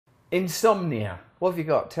Insomnia. What have you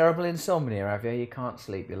got? Terrible insomnia, have you? You can't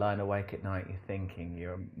sleep. You're lying awake at night. You're thinking.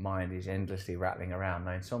 Your mind is endlessly rattling around.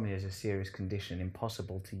 Now, insomnia is a serious condition,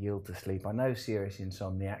 impossible to yield to sleep. I know serious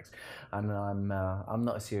insomniacs, and I'm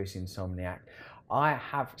not a serious insomniac. I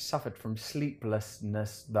have suffered from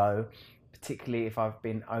sleeplessness, though, particularly if I've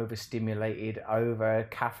been overstimulated, over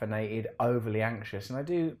caffeinated, overly anxious, and I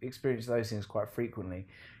do experience those things quite frequently.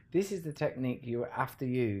 This is the technique you have to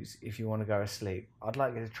use if you want to go to sleep. I'd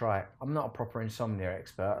like you to try it. I'm not a proper insomnia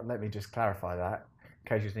expert. Let me just clarify that in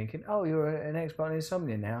case you're thinking, oh, you're an expert in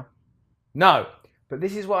insomnia now. No, but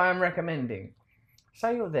this is what I'm recommending.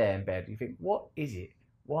 Say you're there in bed. You think, what is it?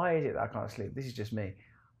 Why is it that I can't sleep? This is just me.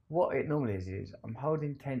 What it normally is I'm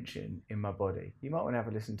holding tension in my body. You might want to have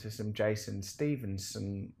a listen to some Jason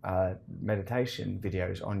Stevenson meditation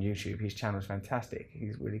videos on YouTube. His channel's fantastic.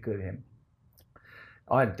 He's really good at him.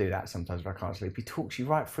 I do that sometimes if I can't sleep. He talks you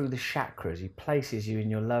right through the chakras. He places you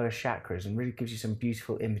in your lower chakras and really gives you some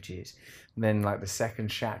beautiful images. And then like the second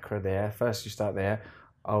chakra there, first you start there,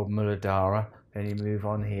 oh, Muladhara, then you move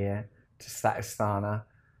on here to Satisthana,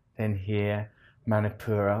 then here,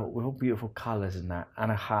 Manipura, with all beautiful colours and that,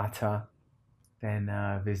 Anahata, then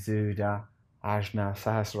Visuddha, Ajna,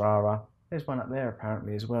 Sahasrara. There's one up there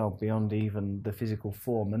apparently as well, beyond even the physical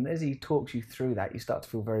form. And as he talks you through that, you start to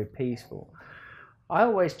feel very peaceful. I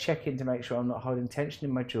always check in to make sure I'm not holding tension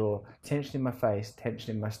in my jaw, tension in my face,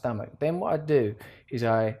 tension in my stomach. Then what I do is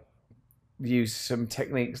I use some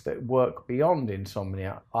techniques that work beyond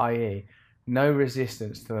insomnia, i.e. no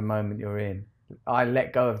resistance to the moment you're in. I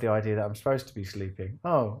let go of the idea that I'm supposed to be sleeping.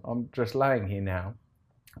 Oh, I'm just laying here now.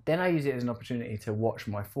 Then I use it as an opportunity to watch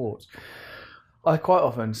my thoughts. I quite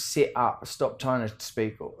often sit up, stop trying to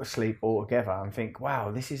sleep altogether and think,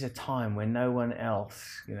 wow, this is a time when no one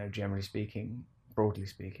else, generally speaking, broadly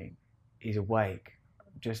speaking, is awake.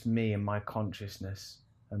 Just me and my consciousness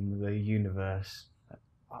and the universe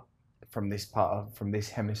from this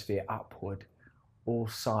hemisphere upward, all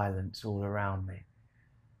silence all around me.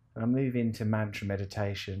 And I move into mantra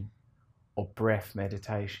meditation or breath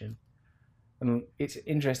meditation. And it's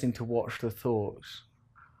interesting to watch the thoughts.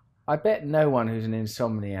 I bet no one who's an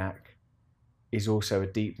insomniac is also a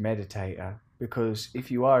deep meditator, because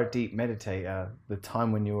if you are a deep meditator, the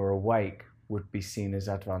time when you are awake would be seen as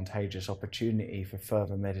advantageous opportunity for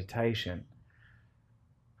further meditation.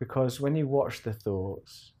 Because when you watch the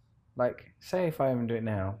thoughts, like say if I even do it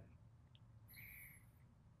now,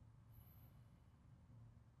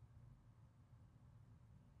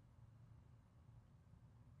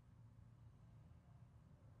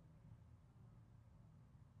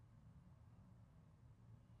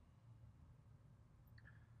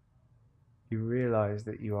 you realize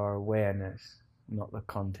that you are awareness, not the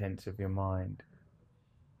contents of your mind.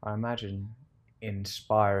 I imagine in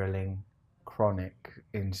spiraling chronic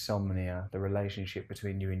insomnia, the relationship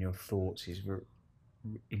between you and your thoughts is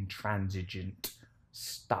intransigent,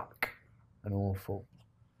 stuck, and awful.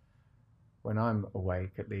 When I'm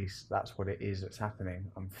awake, at least, that's what it is that's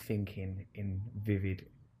happening. I'm thinking in vivid,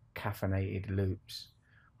 caffeinated loops.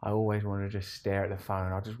 I always want to just stare at the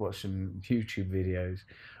phone. I'll just watch some YouTube videos.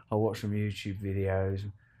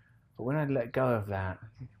 But when I let go of that,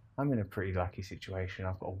 I'm in a pretty lucky situation.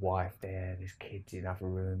 I've got a wife there, there's kids in other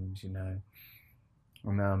rooms, and I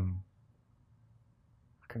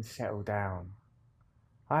can settle down.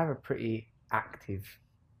 I have a pretty active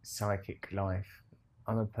psychic life.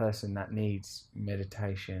 I'm a person that needs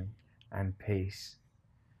meditation and peace.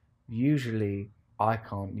 Usually I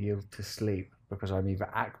can't yield to sleep because I'm either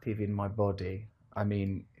active in my body,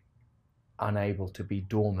 unable to be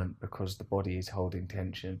dormant because the body is holding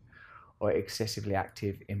tension, or excessively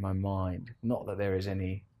active in my mind. Not that there is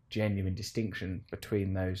any genuine distinction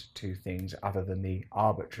between those two things other than the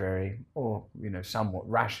arbitrary or somewhat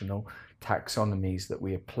rational taxonomies that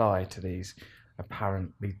we apply to these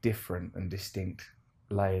apparently different and distinct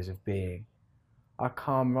layers of being. I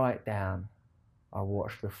calm right down. I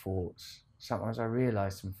watch the thoughts. Sometimes I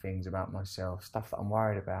realise some things about myself, stuff that I'm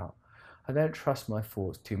worried about. I don't trust my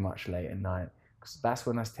thoughts too much late at night, because that's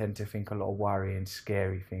when I tend to think a lot of worry and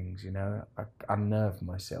scary things, I unnerve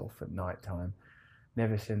myself at night time.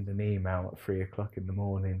 Never send an email at 3 o'clock in the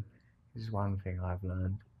morning. This is one thing I've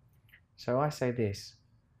learned. So I say this: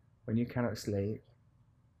 when you cannot sleep,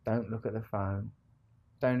 don't look at the phone.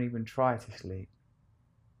 Don't even try to sleep.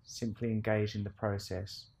 Simply engage in the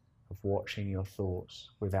process of watching your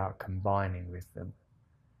thoughts without combining with them.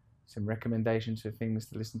 Some recommendations for things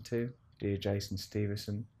to listen to: Dear Jason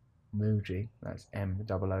Stevenson, Mooji, that's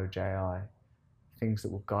Mooji, things that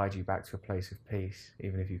will guide you back to a place of peace.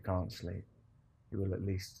 Even if you can't sleep, you will at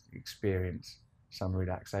least experience some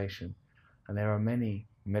relaxation. And there are many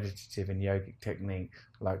meditative and yogic techniques,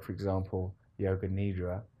 like for example, yoga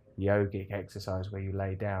nidra, yogic exercise where you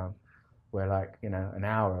lay down, where like, you know, an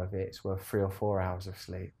hour of it's worth 3 or 4 hours of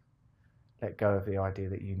sleep. Let go of the idea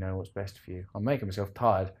that you know what's best for you. I'm making myself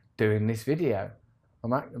tired doing this video.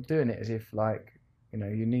 I'm doing it as if like, you know,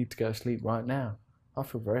 you need to go to sleep right now. I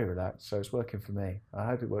feel very relaxed, so it's working for me. I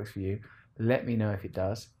hope it works for you. Let me know if it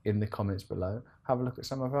does in the comments below. Have a look at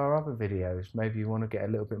some of our other videos. Maybe you want to get a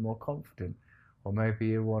little bit more confident, or maybe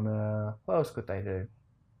you want to, what else could they do?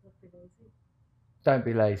 Don't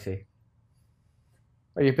be lazy.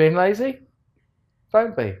 Are you being lazy?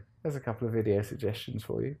 Don't be. There's a couple of video suggestions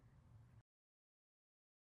for you.